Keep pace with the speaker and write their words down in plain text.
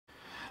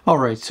All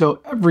right,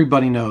 so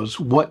everybody knows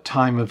what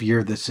time of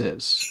year this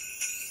is.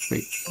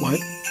 Wait, what?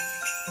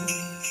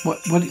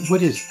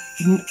 What is?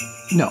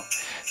 No,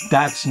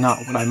 that's not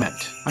what I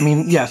meant. I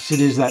mean, yes,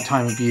 it is that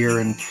time of year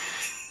and,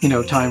 you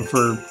know, time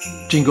for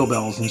jingle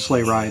bells and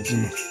sleigh rides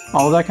and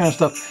all that kind of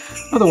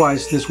stuff.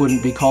 Otherwise, this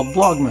wouldn't be called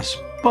Vlogmas,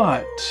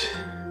 but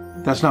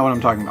that's not what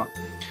I'm talking about.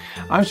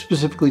 I'm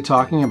specifically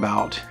talking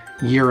about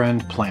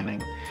year-end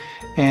planning.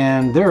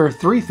 And there are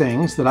three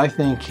things that I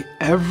think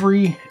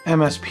every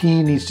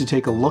MSP needs to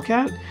take a look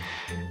at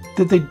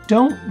that they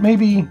don't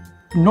maybe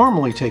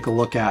normally take a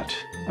look at.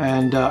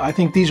 And I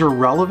think these are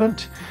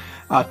relevant.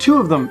 Two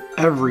of them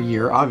every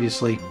year,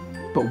 obviously,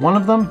 but one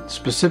of them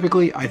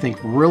specifically I think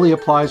really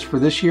applies for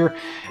this year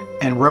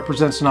and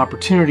represents an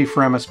opportunity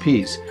for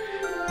MSPs.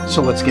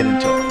 So let's get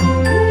into it.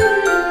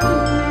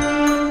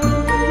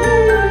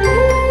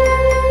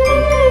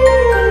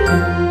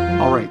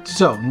 All right,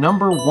 so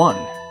number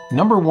one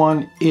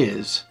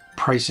is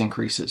price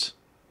increases.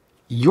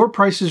 Your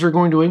prices are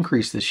going to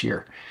increase this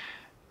year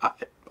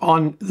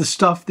on the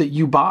stuff that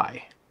you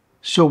buy.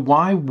 So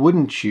why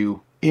wouldn't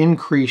you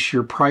increase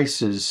your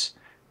prices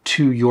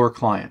to your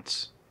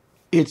clients?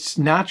 It's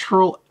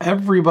natural.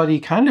 Everybody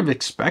kind of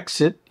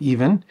expects it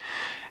even.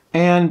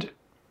 And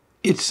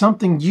it's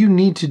something you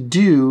need to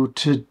do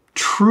to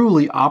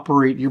truly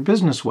operate your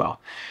business well.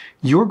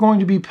 You're going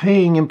to be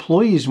paying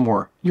employees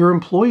more. Your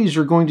employees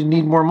are going to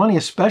need more money,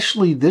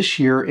 especially this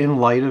year in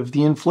light of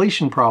the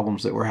inflation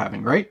problems that we're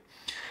having, right?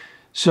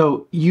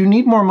 So you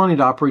need more money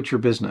to operate your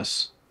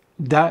business.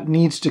 That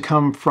needs to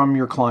come from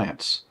your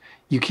clients.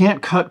 You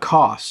can't cut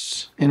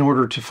costs in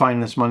order to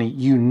find this money.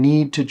 You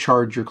need to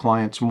charge your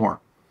clients more.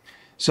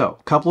 So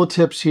a couple of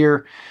tips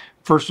here.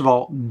 First of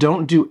all,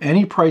 don't do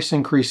any price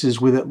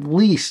increases with at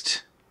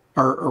least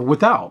or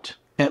without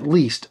at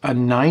least a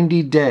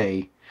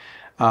 90-day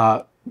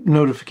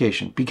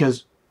notification,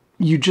 because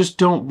you just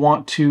don't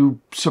want to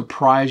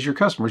surprise your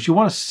customers. You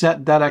want to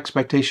set that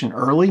expectation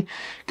early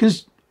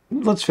because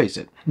let's face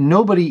it,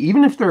 nobody,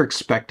 even if they're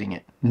expecting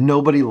it,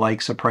 nobody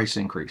likes a price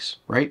increase,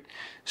 right?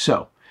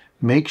 So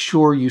make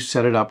sure you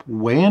set it up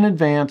way in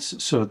advance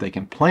so that they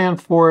can plan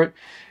for it,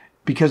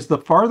 because the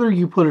farther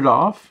you put it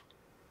off,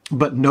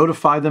 but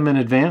notify them in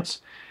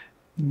advance,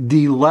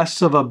 the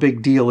less of a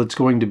big deal it's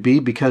going to be,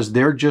 because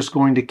they're just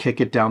going to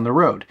kick it down the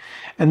road.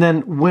 And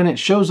then when it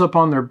shows up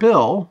on their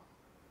bill,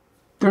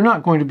 they're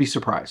not going to be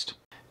surprised.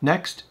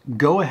 Next,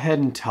 go ahead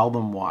and tell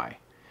them why.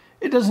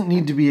 It doesn't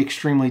need to be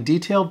extremely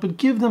detailed, but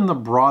give them the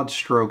broad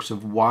strokes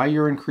of why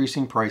you're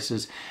increasing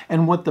prices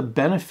and what the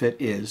benefit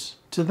is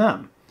to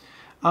them.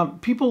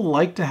 People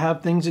like to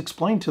have things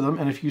explained to them,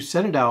 and if you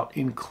set it out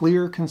in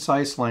clear,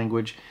 concise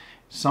language,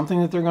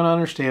 something that they're going to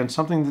understand,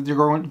 something that they're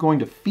going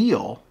to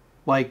feel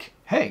like,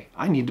 hey,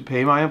 I need to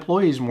pay my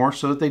employees more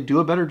so that they do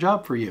a better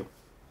job for you.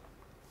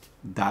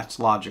 That's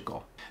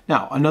logical.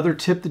 Now, another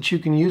tip that you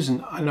can use,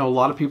 and I know a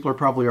lot of people are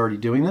probably already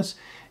doing this,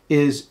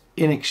 is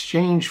in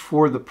exchange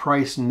for the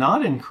price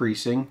not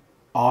increasing,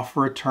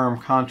 offer a term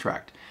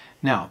contract.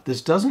 Now,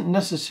 this doesn't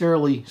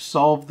necessarily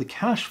solve the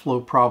cash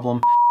flow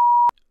problem.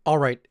 All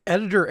right,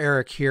 Editor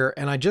Eric here,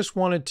 and I just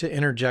wanted to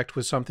interject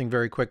with something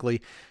very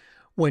quickly.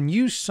 When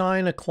you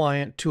sign a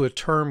client to a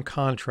term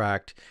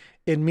contract,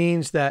 it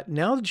means that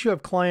now that you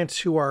have clients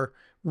who are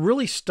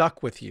really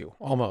stuck with you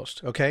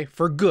almost, okay,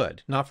 for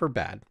good, not for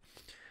bad,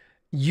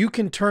 you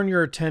can turn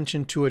your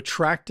attention to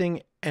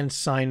attracting and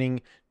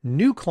signing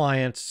new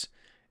clients,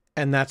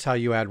 and that's how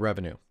you add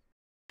revenue.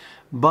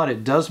 But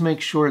it does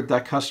make sure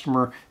that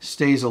customer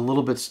stays a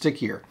little bit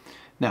stickier.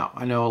 Now,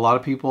 I know a lot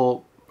of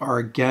people are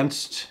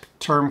against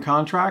term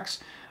contracts,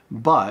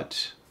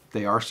 but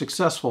they are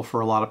successful for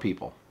a lot of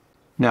people.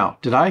 Now,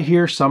 did I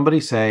hear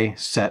somebody say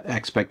set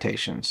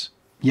expectations?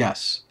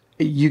 Yes,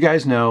 you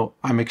guys know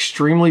I'm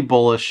extremely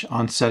bullish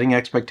on setting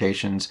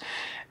expectations,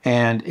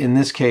 and in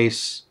this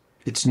case,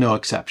 it's no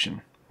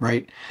exception,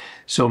 right?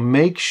 So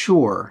make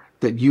sure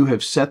that you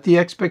have set the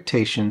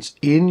expectations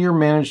in your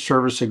managed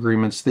service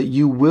agreements that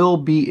you will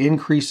be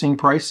increasing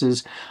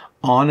prices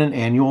on an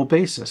annual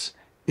basis.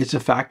 It's a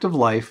fact of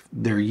life.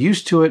 They're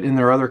used to it in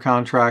their other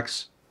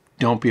contracts.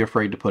 Don't be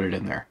afraid to put it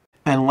in there.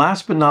 And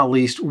last but not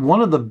least,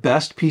 one of the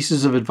best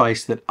pieces of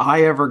advice that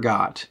I ever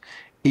got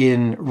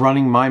in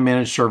running my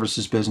managed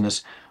services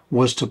business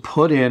was to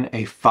put in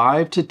a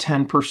 5 to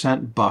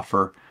 10%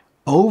 buffer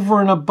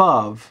over and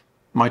above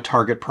my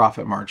target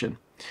profit margin.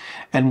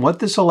 And what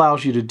this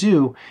allows you to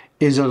do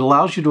is it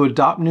allows you to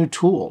adopt new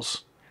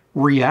tools,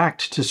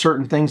 react to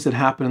certain things that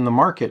happen in the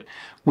market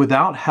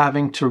without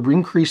having to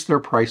increase their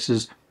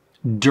prices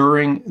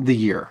during the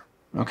year,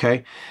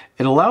 okay?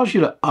 It allows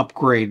you to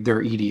upgrade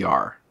their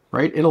EDR,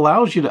 right? It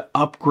allows you to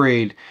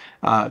upgrade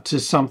to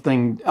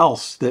something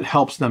else that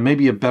helps them,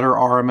 maybe a better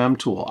RMM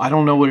tool. I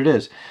don't know what it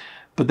is,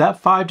 but that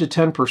 5 to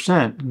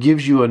 10%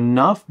 gives you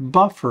enough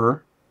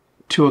buffer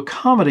to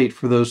accommodate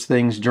for those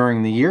things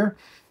during the year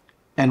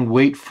and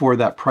wait for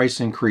that price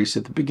increase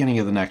at the beginning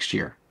of the next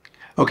year.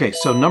 Okay,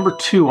 so number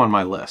two on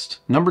my list.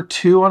 Number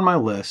two on my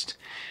list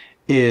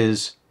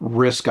is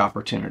risk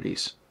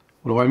opportunities.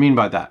 What do I mean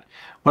by that?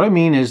 What I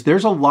mean is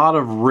there's a lot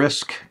of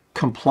risk,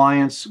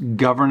 compliance,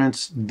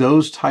 governance,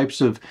 those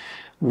types of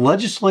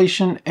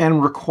legislation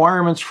and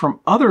requirements from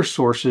other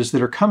sources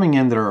that are coming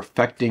in that are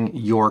affecting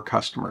your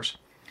customers.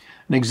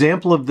 An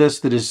example of this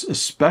that is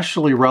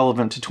especially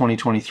relevant to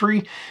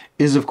 2023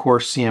 is, of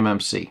course,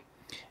 CMMC.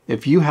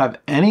 If you have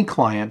any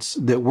clients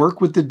that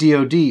work with the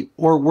DoD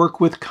or work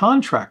with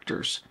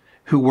contractors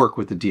who work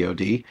with the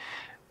DoD,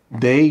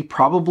 they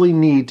probably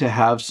need to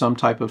have some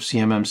type of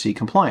CMMC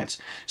compliance.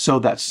 So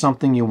that's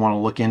something you want to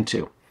look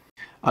into.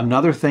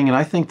 Another thing, and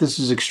I think this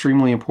is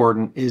extremely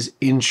important, is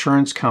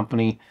insurance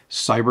company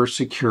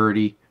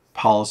cybersecurity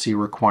policy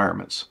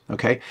requirements.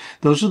 Okay,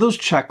 those are those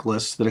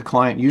checklists that a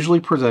client usually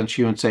presents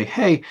you and say,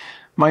 hey,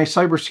 my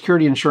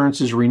cybersecurity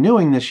insurance is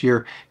renewing this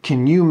year.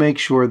 Can you make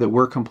sure that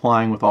we're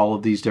complying with all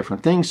of these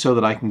different things so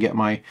that I can get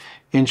my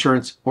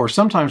insurance? Or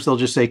sometimes they'll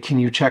just say, can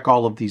you check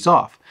all of these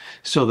off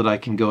so that I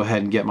can go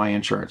ahead and get my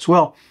insurance?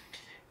 Well,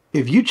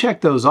 if you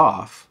check those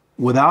off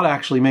without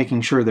actually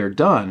making sure they're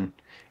done,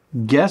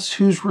 guess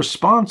who's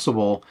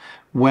responsible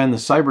when the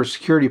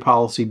cybersecurity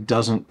policy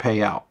doesn't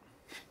pay out?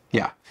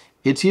 Yeah,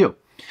 it's you.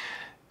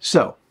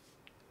 So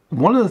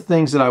one of the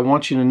things that I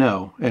want you to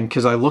know, and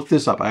because I looked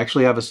this up, I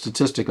actually have a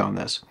statistic on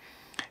this,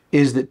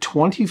 is that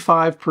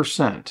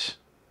 25%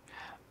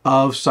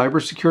 of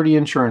cybersecurity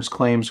insurance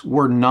claims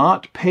were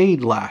not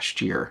paid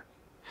last year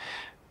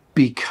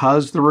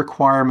because the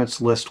requirements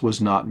list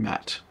was not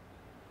met.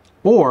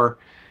 Or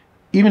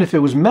even if it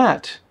was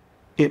met,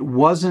 it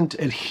wasn't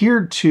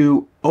adhered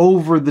to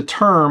over the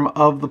term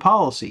of the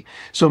policy.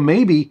 So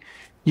maybe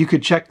you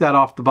could check that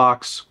off the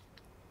box,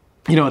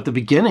 at the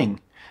beginning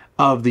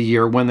of the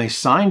year when they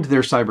signed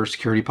their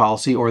cybersecurity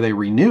policy or they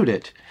renewed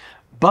it,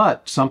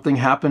 but something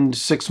happened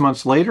 6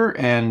 months later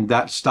and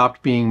that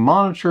stopped being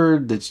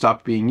monitored, that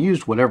stopped being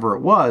used, whatever it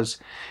was,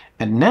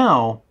 and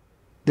now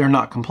they're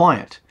not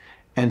compliant.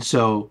 And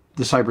so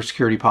the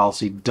cybersecurity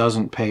policy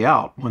doesn't pay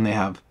out when they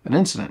have an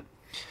incident.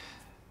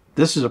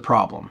 This is a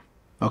problem,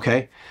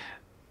 okay?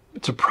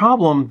 It's a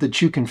problem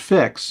that you can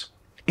fix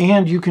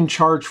and you can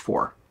charge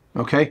for,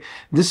 okay?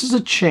 This is a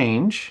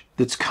change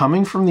that's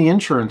coming from the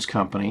insurance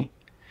company.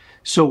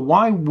 So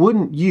why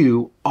wouldn't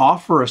you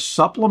offer a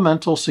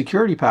supplemental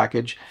security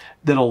package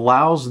that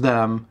allows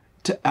them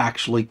to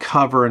actually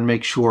cover and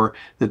make sure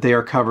that they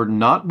are covered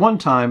not one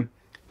time,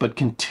 but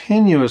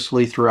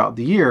continuously throughout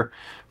the year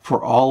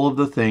for all of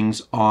the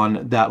things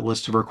on that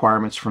list of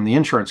requirements from the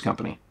insurance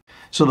company?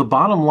 So the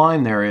bottom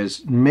line there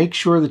is make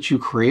sure that you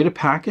create a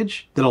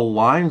package that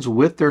aligns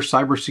with their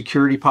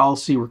cybersecurity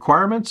policy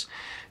requirements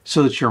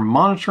so that you're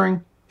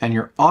monitoring and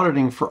you're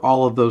auditing for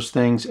all of those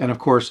things. And of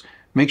course,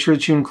 make sure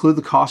that you include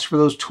the cost for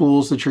those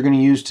tools that you're going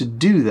to use to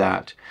do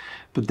that.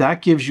 But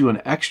that gives you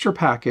an extra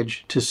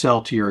package to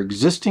sell to your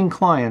existing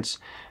clients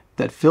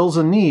that fills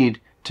a need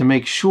to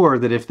make sure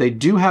that if they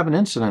do have an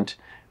incident,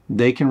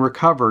 they can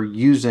recover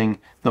using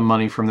the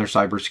money from their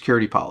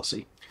cybersecurity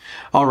policy.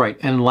 All right,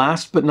 and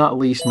last but not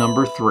least,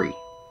 number three.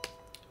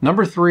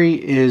 Number three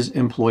is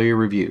employee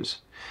reviews.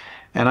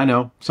 And I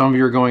know some of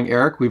you are going,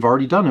 Eric, we've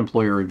already done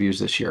employee reviews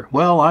this year.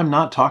 Well, I'm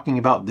not talking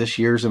about this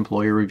year's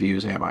employee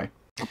reviews, am I?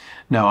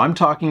 No, I'm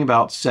talking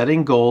about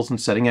setting goals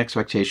and setting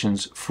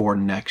expectations for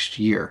next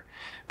year,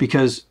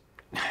 because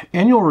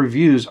annual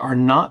reviews are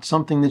not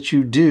something that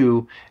you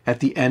do at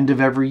the end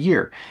of every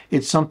year.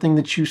 It's something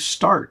that you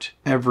start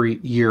every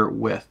year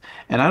with.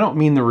 And I don't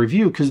mean the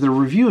review, because the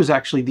review is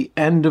actually the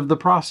end of the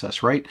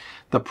process, right?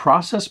 The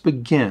process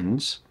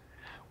begins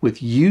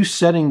with you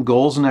setting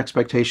goals and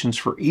expectations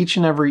for each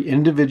and every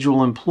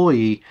individual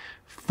employee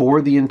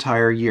for the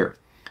entire year.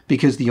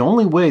 Because the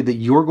only way that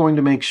you're going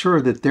to make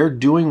sure that they're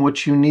doing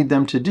what you need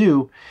them to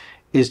do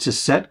is to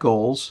set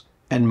goals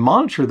and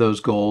monitor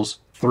those goals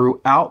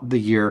throughout the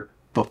year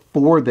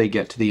before they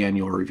get to the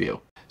annual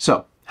review.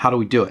 So how do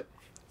we do it?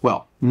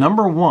 Well,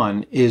 number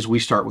one is we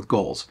start with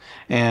goals,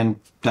 and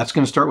that's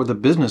going to start with the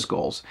business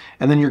goals.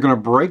 And then you're going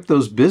to break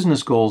those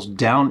business goals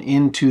down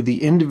into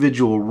the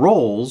individual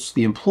roles,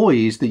 the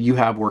employees that you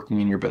have working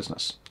in your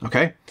business.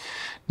 Okay?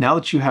 Now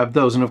that you have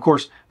those, and of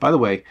course, by the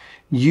way,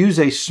 use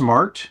a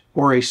SMART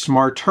or a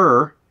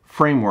SMARTer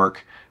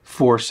framework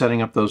for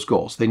setting up those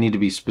goals. They need to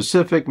be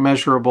specific,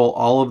 measurable,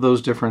 all of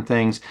those different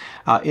things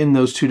in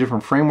those two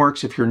different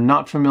frameworks. If you're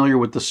not familiar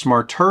with the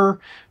SMARTer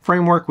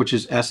framework, which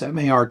is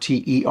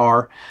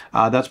SMARTER,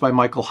 that's by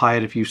Michael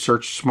Hyatt. If you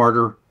search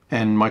Smarter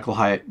and Michael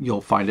Hyatt,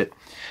 you'll find it.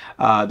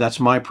 That's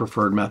my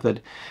preferred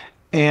method.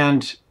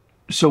 And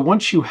so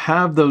once you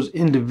have those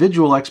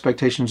individual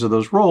expectations of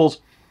those roles,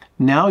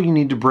 now you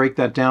need to break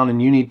that down,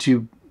 and you need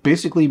to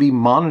basically be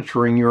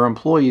monitoring your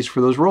employees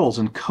for those roles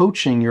and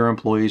coaching your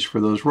employees for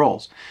those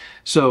roles.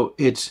 So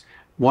it's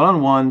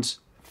one-on-ones,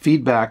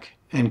 feedback,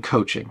 and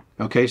coaching.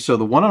 Okay, so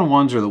the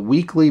one-on-ones are the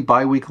weekly,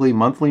 bi-weekly,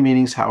 monthly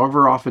meetings,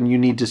 however often you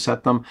need to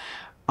set them.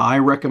 I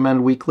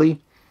recommend weekly.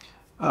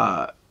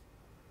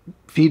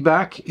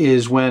 Feedback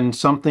is when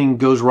something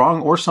goes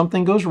wrong or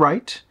something goes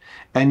right,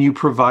 and you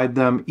provide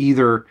them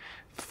either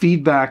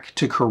feedback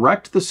to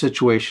correct the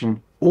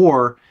situation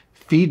or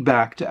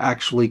feedback to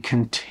actually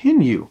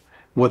continue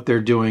what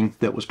they're doing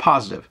that was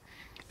positive.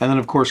 And then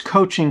of course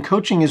coaching.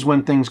 Coaching is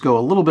when things go a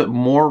little bit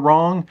more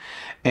wrong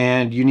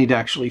and you need to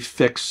actually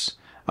fix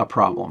a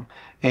problem.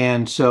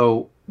 And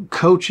so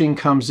coaching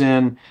comes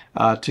in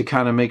to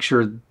kind of make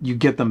sure you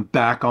get them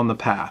back on the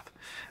path.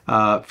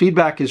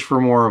 Feedback is for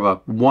more of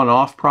a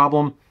one-off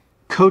problem.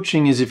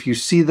 Coaching is if you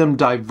see them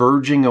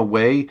diverging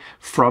away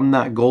from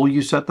that goal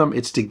you set them,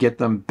 it's to get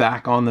them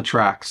back on the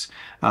tracks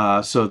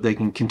so they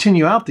can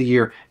continue out the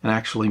year and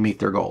actually meet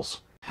their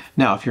goals.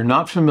 Now, if you're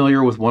not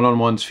familiar with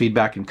one-on-ones,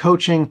 feedback, and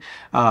coaching,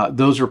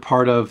 those are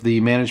part of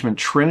the management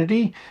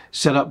trinity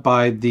set up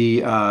by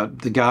the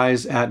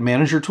guys at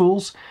Manager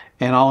Tools.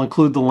 And I'll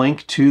include the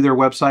link to their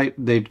website.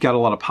 They've got a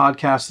lot of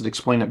podcasts that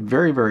explain it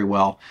very, very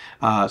well,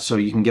 so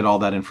you can get all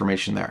that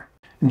information there.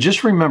 And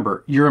just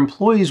remember, your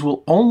employees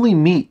will only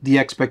meet the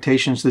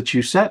expectations that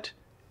you set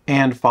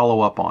and follow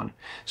up on.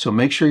 So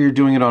make sure you're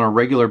doing it on a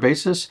regular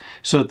basis,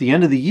 so at the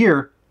end of the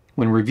year,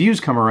 when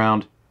reviews come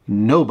around,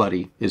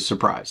 nobody is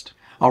surprised.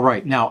 All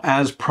right, now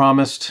as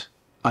promised,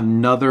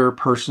 another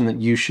person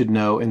that you should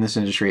know in this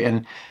industry.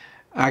 And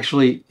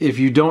actually, if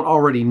you don't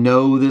already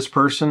know this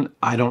person,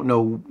 I don't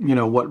know,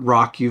 what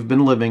rock you've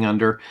been living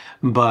under,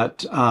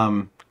 but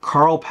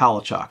Karl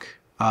Palachuk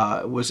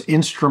was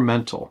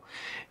instrumental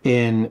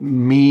in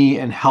me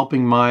and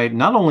helping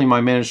not only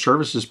my managed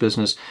services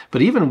business, but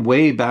even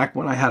way back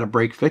when I had a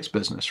break-fix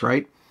business,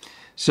 right?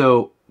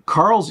 So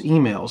Karl's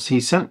emails, he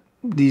sent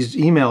these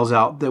emails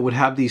out that would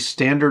have these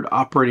standard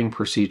operating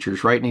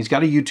procedures, right? And he's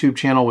got a YouTube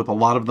channel with a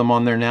lot of them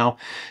on there now,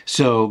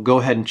 so go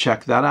ahead and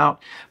check that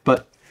out.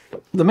 But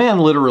the man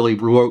literally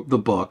wrote the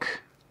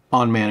book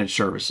on managed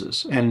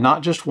services, and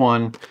not just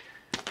one,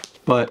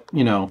 but,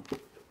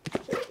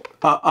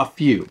 a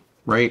few,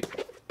 right?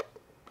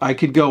 I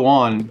could go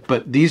on,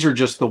 but these are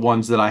just the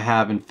ones that I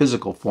have in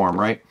physical form,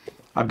 right?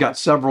 I've got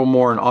several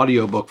more in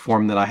audiobook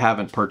form that I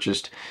haven't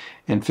purchased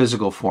in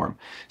physical form.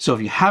 So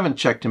if you haven't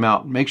checked him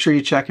out, make sure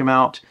you check him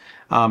out.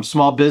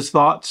 Small Biz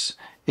Thoughts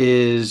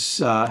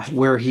is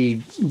where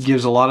he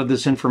gives a lot of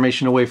this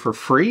information away for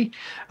free.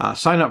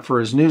 Sign up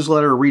for his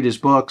newsletter, read his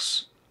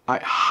books. I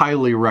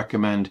highly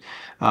recommend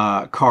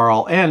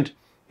Karl. And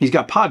he's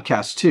got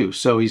podcasts too.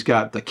 So he's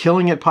got the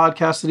Killing It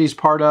podcast that he's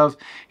part of.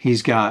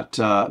 He's got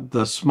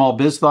the Small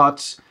Biz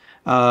Thoughts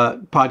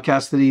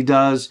podcast that he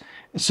does.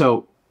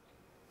 So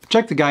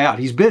check the guy out.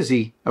 He's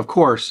busy, of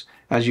course,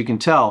 as you can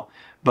tell,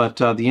 but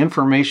the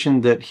information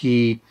that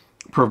he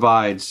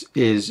provides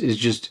is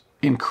just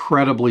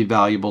incredibly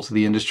valuable to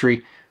the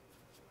industry.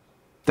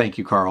 Thank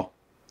you, Karl.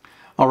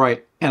 All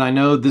right, and I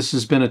know this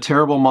has been a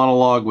terrible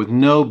monologue with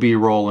no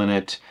B-roll in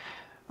it.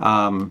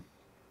 And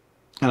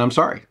I'm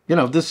sorry.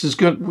 This is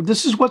good.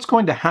 This is what's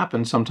going to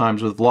happen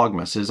sometimes with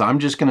Vlogmas, is I'm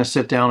just going to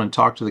sit down and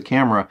talk to the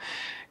camera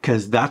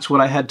because that's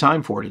what I had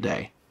time for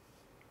today.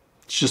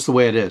 It's just the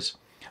way it is.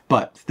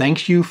 But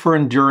thank you for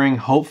enduring.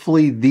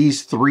 Hopefully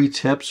these 3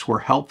 tips were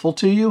helpful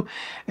to you.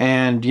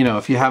 And,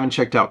 if you haven't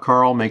checked out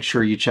Karl, make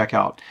sure you check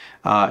out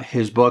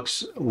his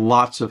books.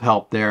 Lots of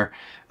help there.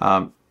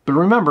 But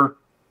remember,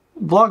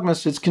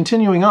 Vlogmas, it's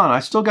continuing on. I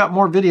still got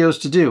more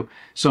videos to do.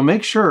 So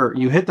make sure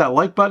you hit that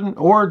like button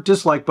or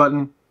dislike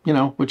button,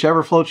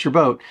 whichever floats your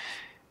boat.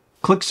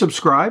 Click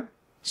subscribe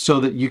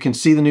so that you can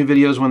see the new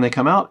videos when they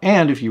come out.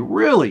 And if you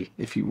really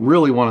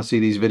want to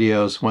see these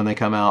videos when they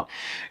come out,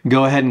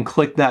 go ahead and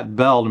click that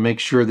bell to make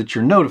sure that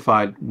you're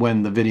notified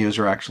when the videos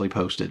are actually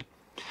posted.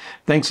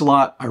 Thanks a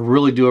lot. I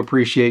really do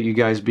appreciate you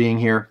guys being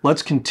here.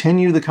 Let's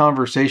continue the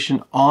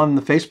conversation on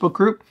the Facebook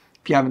group.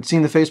 If you haven't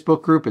seen the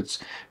Facebook group, it's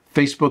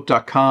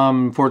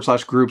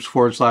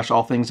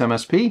facebook.com/groups/All Things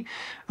MSP.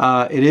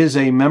 It is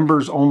a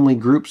members only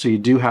group, so you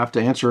do have to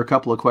answer a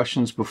couple of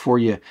questions before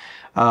you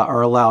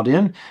are allowed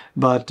in.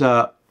 But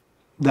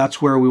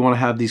that's where we want to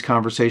have these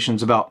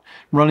conversations about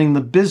running the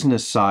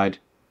business side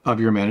of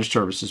your managed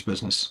services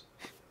business.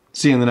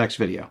 See you in the next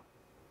video.